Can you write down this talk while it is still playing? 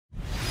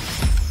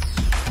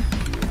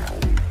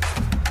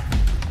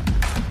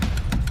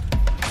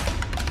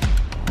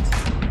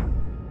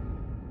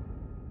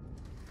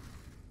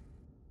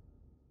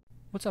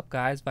What's up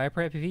guys,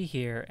 Viper IPV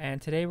here, and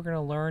today we're going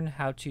to learn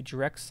how to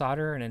direct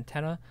solder an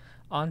antenna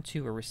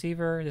onto a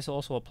receiver. This will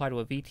also apply to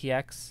a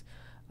VTX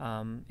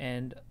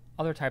and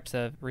other types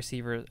of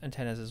receiver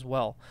antennas as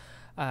well.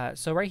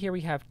 So right here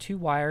we have two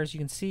wires. You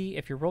can see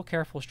if you're real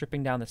careful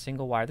stripping down the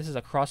single wire, this is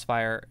a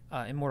Crossfire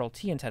Immortal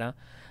T antenna.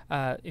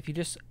 If you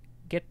just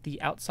get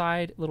the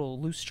outside little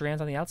loose strands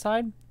on the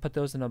outside, put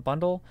those in a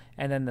bundle,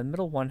 and then the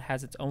middle one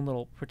has its own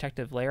little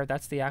protective layer.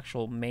 That's the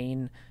actual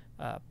main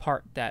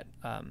part that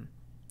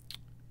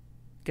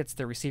gets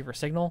the receiver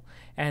signal,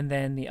 and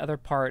then the other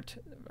part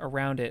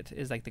around it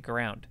is like the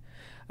ground.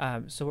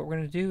 So what we're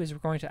going to do is we're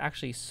going to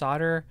actually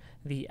solder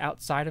the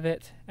outside of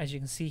it, as you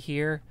can see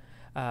here,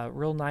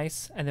 real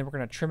nice, and then we're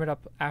going to trim it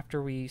up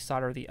after we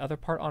solder the other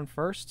part on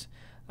first.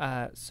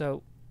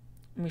 So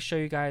let me show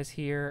you guys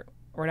here.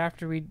 Right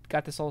after we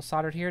got this all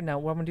soldered here, now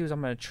what I'm going to do is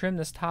I'm going to trim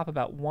this top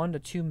about 1 to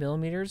 2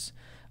 millimeters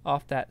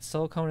off that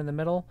silicone in the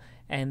middle,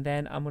 and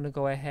then I'm going to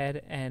go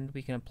ahead and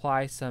we can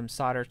apply some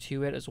solder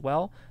to it as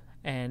well.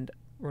 And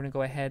we're going to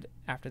go ahead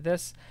after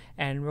this,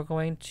 and we're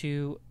going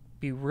to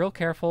be real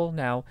careful.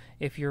 Now,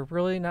 if you're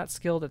really not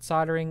skilled at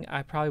soldering,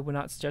 I probably would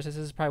not suggest this.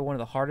 This is probably one of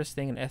the hardest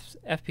things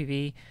in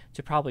FPV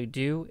to probably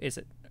do, is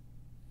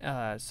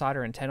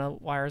solder antenna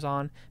wires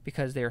on,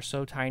 because they are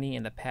so tiny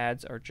and the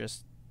pads are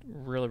just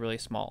really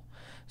small.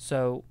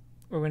 So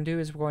what we're going to do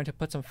is we're going to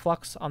put some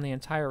flux on the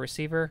entire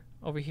receiver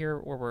over here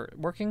where we're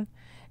working,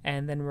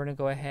 and then we're going to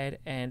go ahead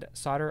and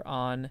solder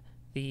on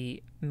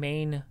the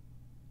main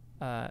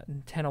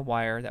antenna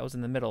wire that was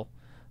in the middle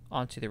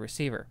onto the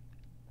receiver.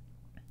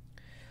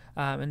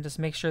 And just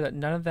make sure that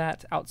none of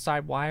that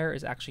outside wire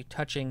is actually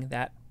touching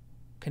that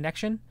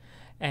connection.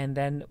 And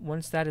then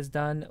once that is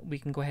done, we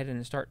can go ahead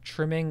and start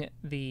trimming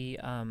the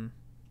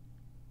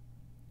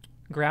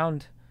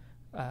ground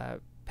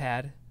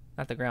pad,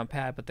 not the ground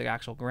pad, but the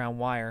actual ground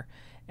wire,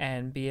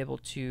 and be able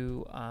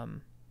to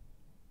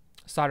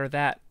solder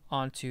that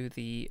onto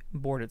the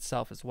board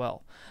itself as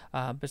well.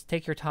 But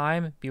take your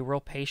time, be real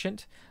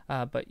patient,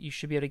 but you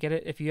should be able to get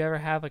it. If you ever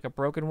have like a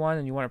broken one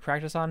and you want to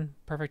practice on,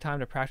 perfect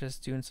time to practice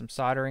doing some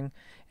soldering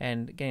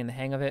and getting the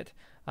hang of it.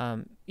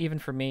 Even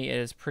for me, it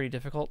is pretty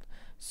difficult.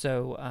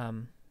 So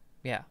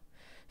yeah,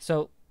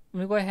 so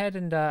let me go ahead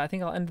and I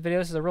think I'll end the video.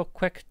 This is a real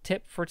quick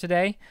tip for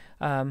today.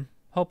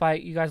 Hope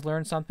you guys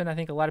learned something. I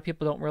think a lot of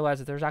people don't realize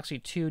that there's actually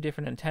two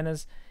different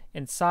antennas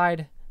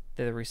inside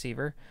the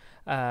receiver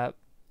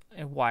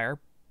wire.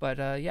 But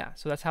yeah,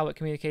 so that's how it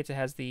communicates. It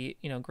has the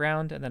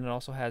ground, and then it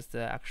also has the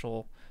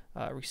actual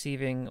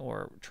receiving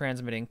or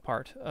transmitting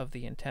part of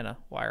the antenna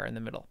wire in the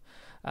middle.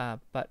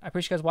 But I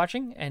appreciate you guys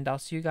watching, and I'll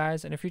see you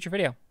guys in a future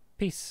video.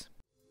 Peace.